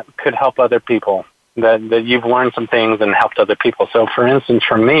that could help other people, that you've learned some things and helped other people. So for instance,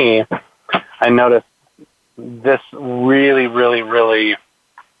 for me, I noticed this really, really, really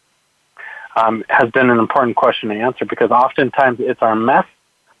has been an important question to answer, because oftentimes it's our mess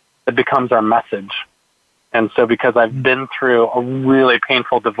that becomes our message. And so because I've been through a really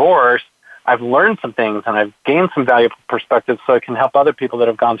painful divorce, I've learned some things and I've gained some valuable perspectives so I can help other people that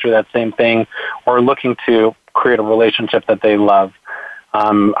have gone through that same thing or looking to create a relationship that they love.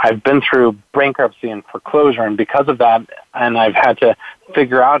 I've been through bankruptcy and foreclosure, and because of that, and I've had to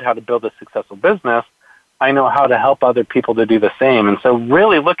figure out how to build a successful business, I know how to help other people to do the same. And so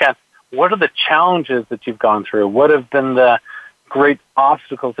really look at what are the challenges that you've gone through? What have been the great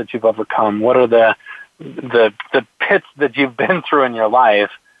obstacles that you've overcome? What are the pits that you've been through in your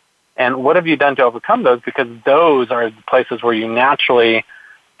life? And what have you done to overcome those? Because those are the places where you naturally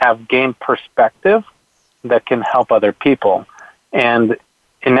have gained perspective that can help other people. And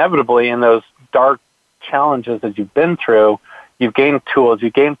inevitably, in those dark challenges that you've been through, you've gained tools,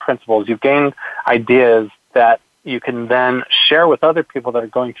 you've gained principles, you've gained ideas that you can then share with other people that are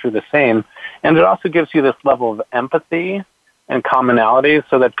going through the same. And it also gives you this level of empathy and commonality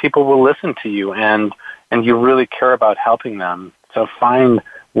so that people will listen to you and you really care about helping them. So find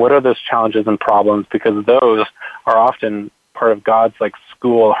what are those challenges and problems, because those are often part of God's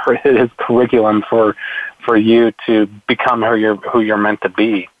school or his curriculum for you to become who you're meant to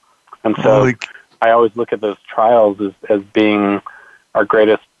be. And so I always look at those trials as being our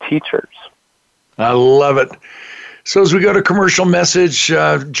greatest teachers. I love it. So as we go to commercial message,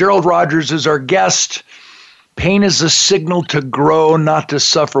 Gerald Rogers is our guest. Pain is a signal to grow, not to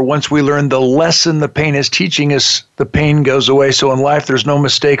suffer. Once we learn the lesson the pain is teaching us, the pain goes away. So in life, there's no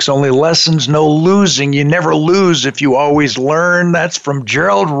mistakes, only lessons, no losing. You never lose if you always learn. That's from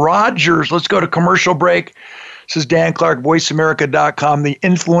Gerald Rogers. Let's go to commercial break. This is Dan Clark, voiceamerica.com, the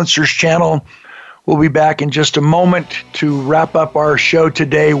Influencers channel. We'll be back in just a moment to wrap up our show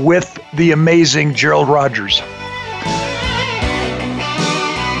today with the amazing Gerald Rogers.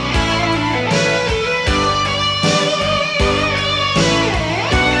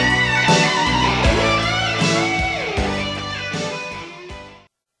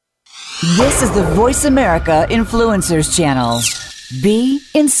 This is the Voice America Influencers channel. Be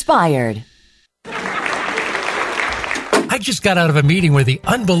inspired. I just got out of a meeting where the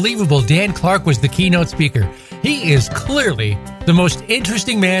unbelievable Dan Clark was the keynote speaker. He is clearly the most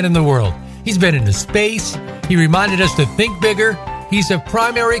interesting man in the world. He's been into space. He reminded us to think bigger. He's a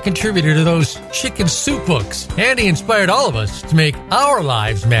primary contributor to those chicken soup books. And he inspired all of us to make our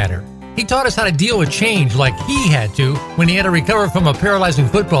lives matter. He taught us how to deal with change like he had to when he had to recover from a paralyzing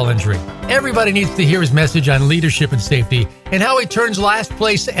football injury. Everybody needs to hear his message on leadership and safety and how he turns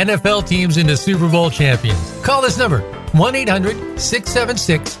last-place NFL teams into Super Bowl champions. Call this number,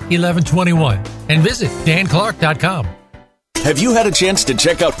 1-800-676-1121, and visit danclark.com. Have you had a chance to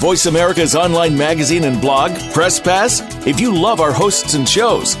check out Voice America's online magazine and blog, Press Pass? If you love our hosts and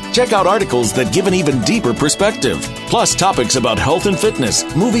shows, check out articles that give an even deeper perspective. Plus topics about health and fitness,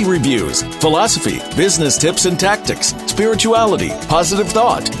 movie reviews, philosophy, business tips and tactics, spirituality, positive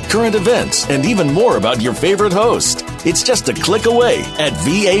thought, current events, and even more about your favorite host. It's just a click away at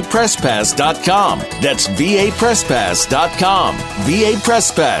vapresspass.com. That's vapresspass.com. VA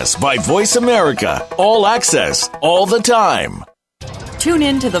Press Pass by Voice America. All access, all the time. Tune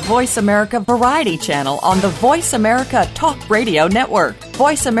in to the Voice America Variety channel on the Voice America Talk Radio Network.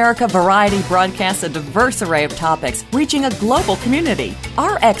 Voice America Variety broadcasts a diverse array of topics, reaching a global community.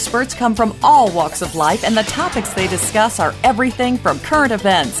 Our experts come from all walks of life, and the topics they discuss are everything from current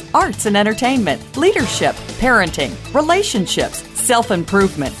events, arts and entertainment, leadership, parenting, relationships,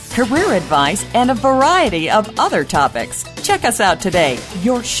 self-improvement, career advice, and a variety of other topics. Check us out today.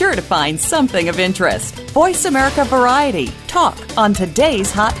 You're sure to find something of interest. Voice America Variety. Talk on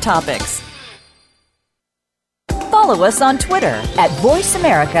today's hot topics. Follow us on Twitter at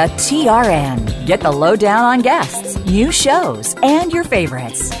VoiceAmericaTRN. Get the lowdown on guests, new shows, and your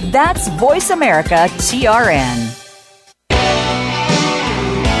favorites. That's VoiceAmericaTRN.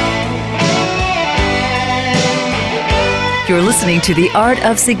 You're listening to The Art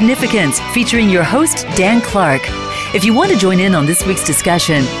of Significance, featuring your host, Dan Clark. If you want to join in on this week's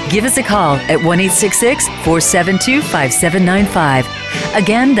discussion, give us a call at 1-866-472-5795.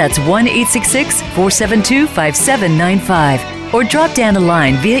 Again, that's 1-866-472-5795. Or drop Dan a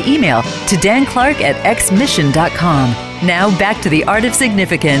line via email to danclark@xmission.com. Now back to The Art of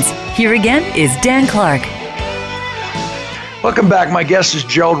Significance. Here again is Dan Clark. Welcome back. My guest is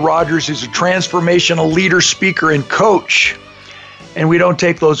Gerald Rogers. He's a transformational leader, speaker, and coach. And we don't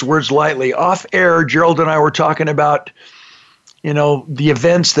take those words lightly. Off air, Gerald and I were talking about, the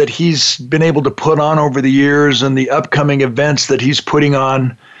events that he's been able to put on over the years and the upcoming events that he's putting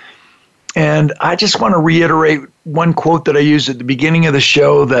on. And I just want to reiterate one quote that I used at the beginning of the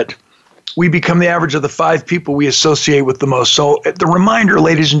show, that we become the average of the 5 people we associate with the most. So the reminder,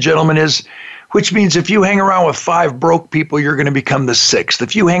 ladies and gentlemen, is, which means if you hang around with 5 broke people, you're going to become the 6th.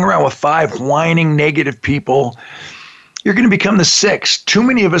 If you hang around with 5 whining, negative people, you're going to become the sixth. Too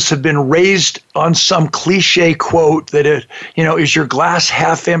many of us have been raised on some cliche quote that is your glass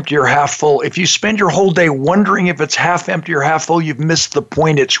half empty or half full? If you spend your whole day wondering if it's half empty or half full, you've missed the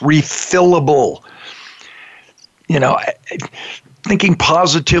point. It's refillable. Thinking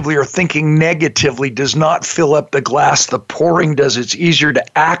positively or thinking negatively does not fill up the glass. The pouring does. It's easier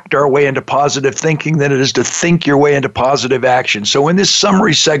to act our way into positive thinking than it is to think your way into positive action. So in this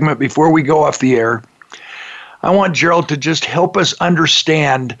summary segment, before we go off the air, I want Gerald to just help us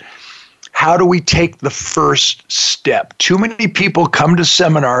understand, how do we take the first step? Too many people come to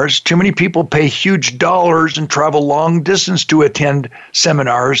seminars. Too many people pay huge dollars and travel long distance to attend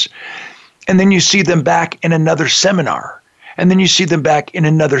seminars. And then you see them back in another seminar. And then you see them back in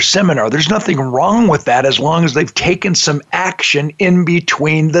another seminar. There's nothing wrong with that as long as they've taken some action in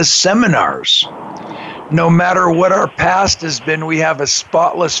between the seminars. No matter what our past has been, we have a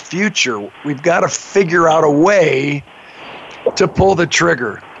spotless future. We've got to figure out a way to pull the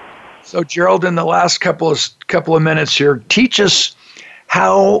trigger. So, Gerald, in the last couple of minutes here, teach us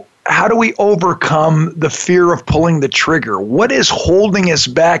how do we overcome the fear of pulling the trigger? What is holding us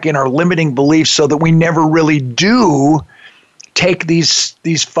back in our limiting beliefs so that we never really do take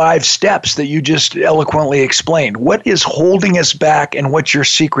these 5 steps that you just eloquently explained? What is holding us back, and what's your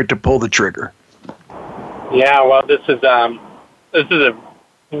secret to pull the trigger? Yeah, well, this is a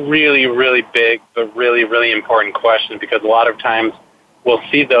really, really big but really, really important question, because a lot of times we'll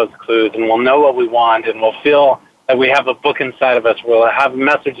see those clues and we'll know what we want, and we'll feel that we have a book inside of us, we'll have a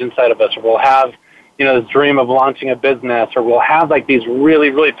message inside of us, or we'll have this dream of launching a business, or we'll have like these really,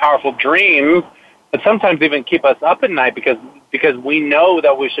 really powerful dreams that sometimes even keep us up at night because we know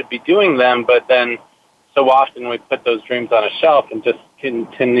that we should be doing them, but then so often we put those dreams on a shelf and just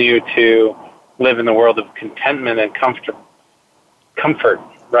continue to live in the world of contentment and comfort,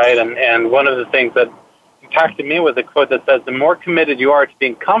 right? And one of the things that impacted me was a quote that says, the more committed you are to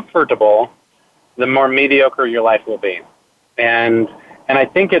being comfortable, the more mediocre your life will be. And I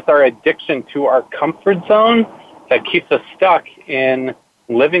think it's our addiction to our comfort zone that keeps us stuck in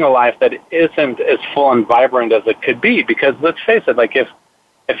living a life that isn't as full and vibrant as it could be. Because let's face it, like if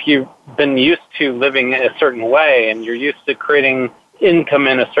you've been used to living in a certain way and you're used to creating income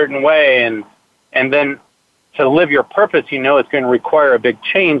in a certain way, and then to live your purpose, it's going to require a big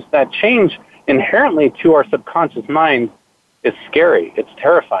change. That change inherently to our subconscious mind is scary. It's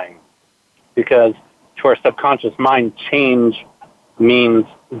terrifying, because to our subconscious mind, change means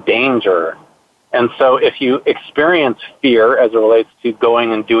danger. And so if you experience fear as it relates to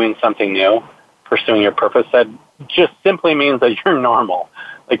going and doing something new, pursuing your purpose, that just simply means that you're normal.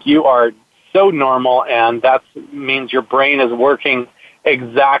 Like, you are so normal, and that means your brain is working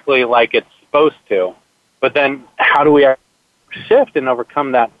exactly like it's supposed to. But then how do we shift and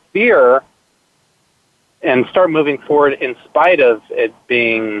overcome that fear and start moving forward in spite of it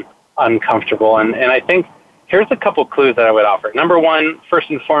being uncomfortable? And I think here's a couple clues that I would offer. Number one, first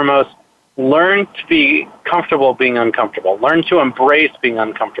and foremost, learn to be comfortable being uncomfortable. Learn to embrace being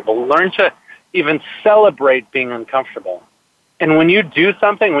uncomfortable. Learn to even celebrate being uncomfortable. And when you do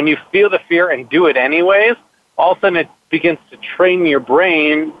something, when you feel the fear and do it anyways, all of a sudden it begins to train your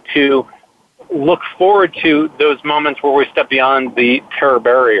brain to look forward to those moments where we step beyond the terror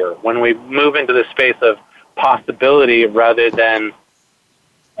barrier, when we move into the space of possibility rather than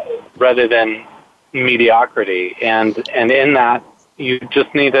mediocrity. And in that, you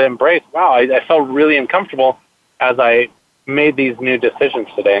just need to embrace, wow, I felt really uncomfortable as I made these new decisions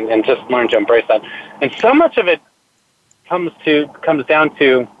today, and just learn to embrace that. And so much of it comes down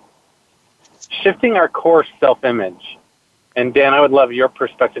to shifting our core self-image. And Dan, I would love your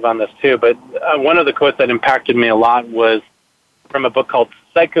perspective on this too, but one of the quotes that impacted me a lot was from a book called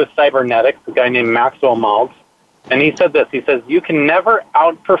Psycho-Cybernetics, a guy named Maxwell Maltz. And he said this, he says, you can never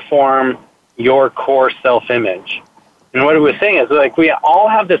outperform your core self-image. And what he was saying is, like, we all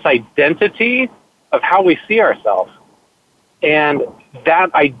have this identity of how we see ourselves. And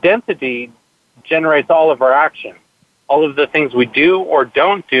that identity generates all of our action. All of the things we do or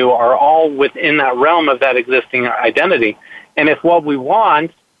don't do are all within that realm of that existing identity. And if what we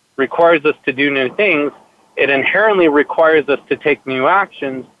want requires us to do new things, it inherently requires us to take new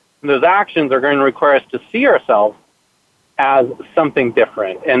actions. And those actions are going to require us to see ourselves as something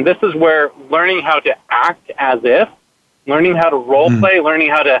different. And this is where learning how to act as if, learning how to role play, learning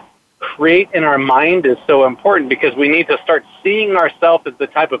how to create in our mind is so important, because we need to start seeing ourselves as the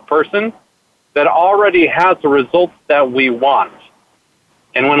type of person that already has the results that we want.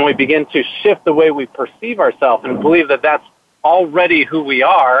 And when we begin to shift the way we perceive ourselves and believe that that's already who we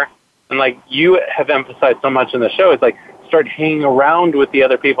are, and like you have emphasized so much in the show, it's like start hanging around with the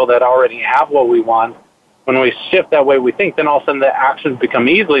other people that already have what we want, when we shift that way we think, then all of a sudden the actions become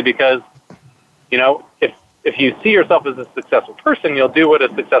easily because, if you see yourself as a successful person, you'll do what a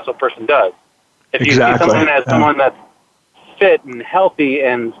successful person does. If you see someone as someone that's fit and healthy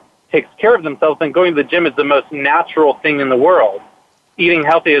and takes care of themselves, then going to the gym is the most natural thing in the world. Eating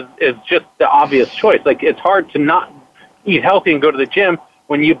healthy is just the obvious choice. Like, it's hard to not eat healthy and go to the gym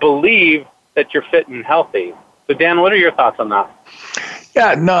when you believe that you're fit and healthy. So, Dan, what are your thoughts on that?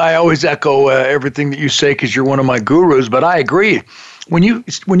 Yeah, no, I always echo everything that you say because you're one of my gurus, but I agree. When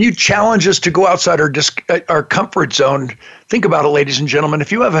you challenge us to go outside our comfort zone, think about it, ladies and gentlemen.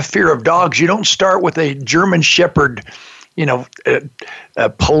 If you have a fear of dogs, you don't start with a German Shepherd, a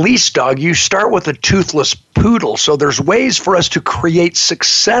police dog. You start with a toothless poodle. So there's ways for us to create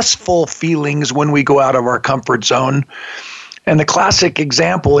successful feelings when we go out of our comfort zone. And the classic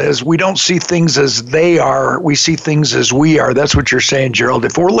example is we don't see things as they are, we see things as we are. That's what you're saying, Gerald.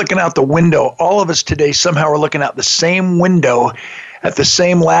 If we're looking out the window, all of us today somehow are looking out the same window at the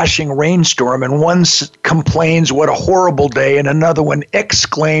same lashing rainstorm, and one complains, what a horrible day, and another one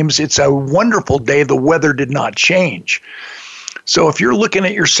exclaims, it's a wonderful day, the weather did not change. So if you're looking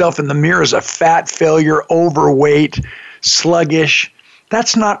at yourself in the mirror as a fat failure, overweight, sluggish,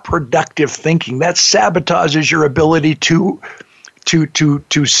 that's not productive thinking. That sabotages your ability to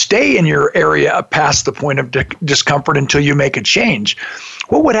stay in your area past the point of discomfort until you make a change.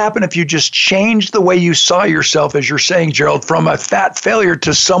 What would happen if you just changed the way you saw yourself, as you're saying, Gerald, from a fat failure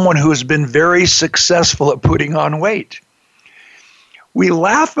to someone who has been very successful at putting on weight? We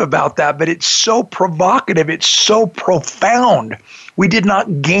laugh about that, but it's so provocative. It's so profound. We did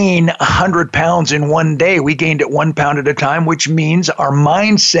not gain 100 pounds in one day. We gained it 1 pound at a time, which means our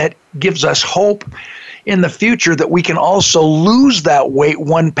mindset gives us hope in the future that we can also lose that weight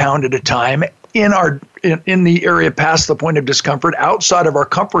 1 pound at a time in the area past the point of discomfort, outside of our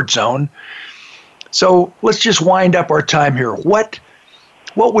comfort zone. So let's just wind up our time here. What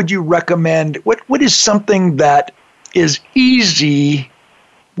would you recommend? What is something that is easy?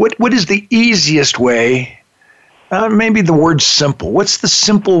 What is the easiest way? Maybe the word simple. What's the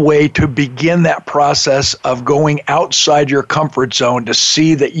simple way to begin that process of going outside your comfort zone to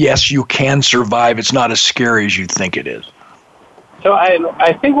see that, yes, you can survive? It's not as scary as you think it is. So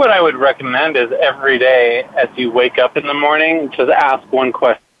I think what I would recommend is every day as you wake up in the morning, just ask one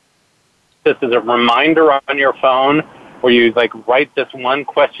question. This is a reminder on your phone where you write this one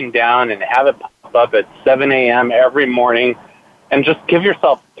question down and have it pop up at 7 a.m. every morning, and just give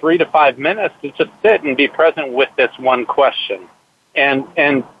yourself 3 to 5 minutes to just sit and be present with this one question,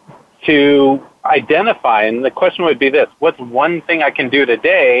 and to identify. And the question would be this: what's one thing I can do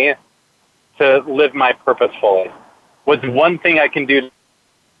today to live my purpose fully? What's one thing I can do,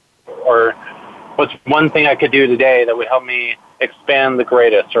 or what's one thing I could do today that would help me expand the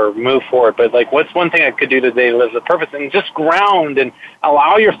greatest or move forward? But what's one thing I could do today to live the purpose? And just ground and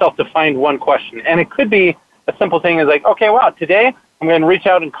allow yourself to find one question. And it could be a simple thing is okay, wow, today I'm going to reach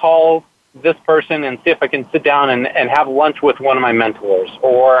out and call this person and see if I can sit down and have lunch with one of my mentors.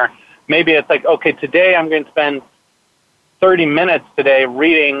 Or maybe it's okay, today I'm going to spend 30 minutes today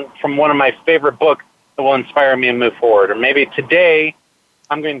reading from one of my favorite books that will inspire me and move forward. Or maybe today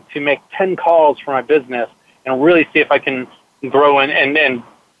I'm going to make 10 calls for my business and really see if I can grow and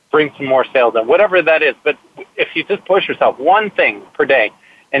bring some more sales in, whatever that is. But if you just push yourself one thing per day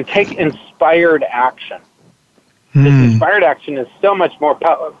and take inspired action, this inspired action is so much more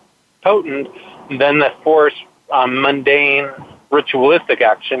potent than the forced, mundane, ritualistic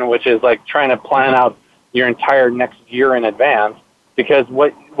action, which is trying to plan out your entire next year in advance, because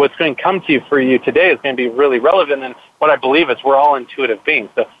what's going to come to you for you today is going to be really relevant. And what I believe is we're all intuitive beings.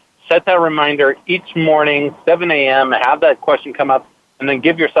 So set that reminder each morning, 7 a.m., have that question come up, and then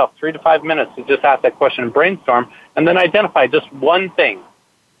give yourself 3 to 5 minutes to just ask that question and brainstorm, and then identify just one thing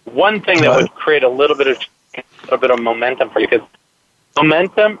that would create a little bit of momentum for you. Because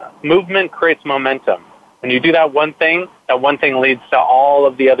movement creates momentum. When you do that one thing leads to all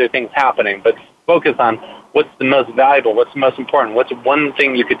of the other things happening. But focus on what's the most valuable, what's the most important, what's one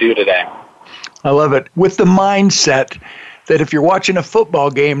thing you could do today. I love it. With the mindset that if you're watching a football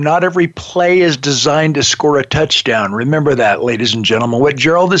game, not every play is designed to score a touchdown. Remember that, ladies and gentlemen. What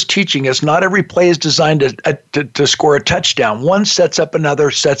Gerald is teaching us, not every play is designed to score a touchdown. One sets up another,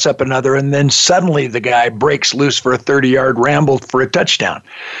 and then suddenly the guy breaks loose for a 30-yard ramble for a touchdown.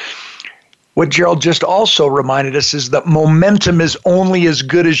 What Gerald just also reminded us is that momentum is only as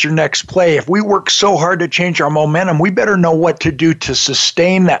good as your next play. If we work so hard to change our momentum, we better know what to do to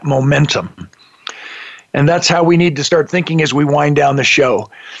sustain that momentum. And that's how we need to start thinking as we wind down the show.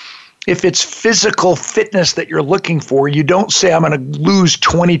 If it's physical fitness that you're looking for, you don't say, I'm going to lose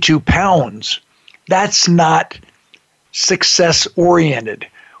 22 pounds. That's not success-oriented.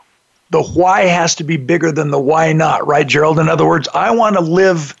 The why has to be bigger than the why not, right, Gerald? In other words, I want to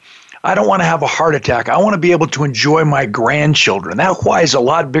live, I don't want to have a heart attack. I want to be able to enjoy my grandchildren. That why is a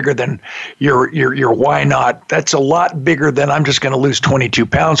lot bigger than your why not. That's a lot bigger than I'm just going to lose 22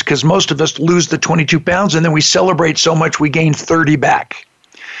 pounds, because most of us lose the 22 pounds and then we celebrate so much we gain 30 back.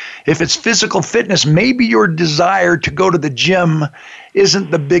 If it's physical fitness, maybe your desire to go to the gym isn't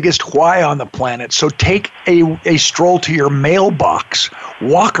the biggest why on the planet. So take a stroll to your mailbox,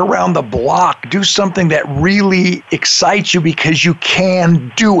 walk around the block, do something that really excites you because you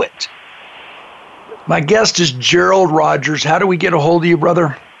can do it. My guest is Gerald Rogers. How do we get a hold of you,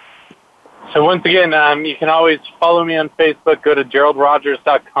 brother? So once again, you can always follow me on Facebook. Go to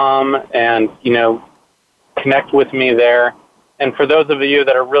geraldrogers.com and, connect with me there. And for those of you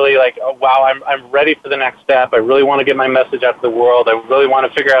that are really like, oh, wow, I'm ready for the next step. I really want to get my message out to the world. I really want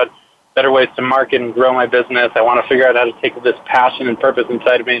to figure out better ways to market and grow my business. I want to figure out how to take this passion and purpose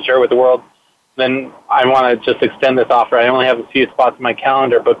inside of me and share it with the world. Then I want to just extend this offer. I only have a few spots in my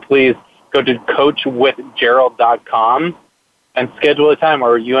calendar, but please go to coachwithgerald.com and schedule a time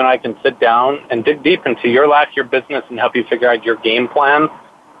where you and I can sit down and dig deep into your life, your business, and help you figure out your game plan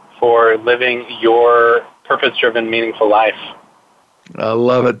for living your purpose-driven, meaningful life. I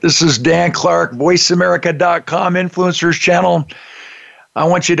love it. This is Dan Clark, voiceamerica.com influencers channel. I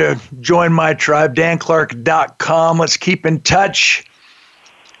want you to join my tribe, danclark.com. Let's keep in touch.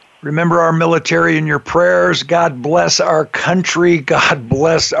 Remember our military in your prayers. God bless our country. God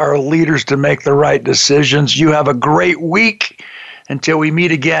bless our leaders to make the right decisions. You have a great week. Until we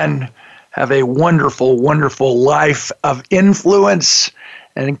meet again, have a wonderful, wonderful life of influence.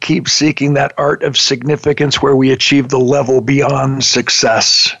 And keep seeking that art of significance where we achieve the level beyond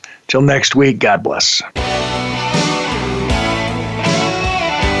success. Till next week, God bless.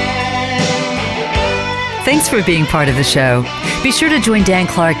 Thanks for being part of the show. Be sure to join Dan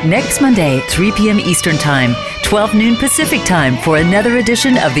Clark next Monday, 3 p.m. Eastern Time, 12 noon Pacific Time for another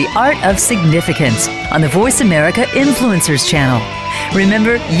edition of The Art of Significance on the Voice America Influencers channel.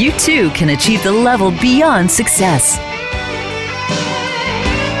 Remember, you too can achieve the level beyond success.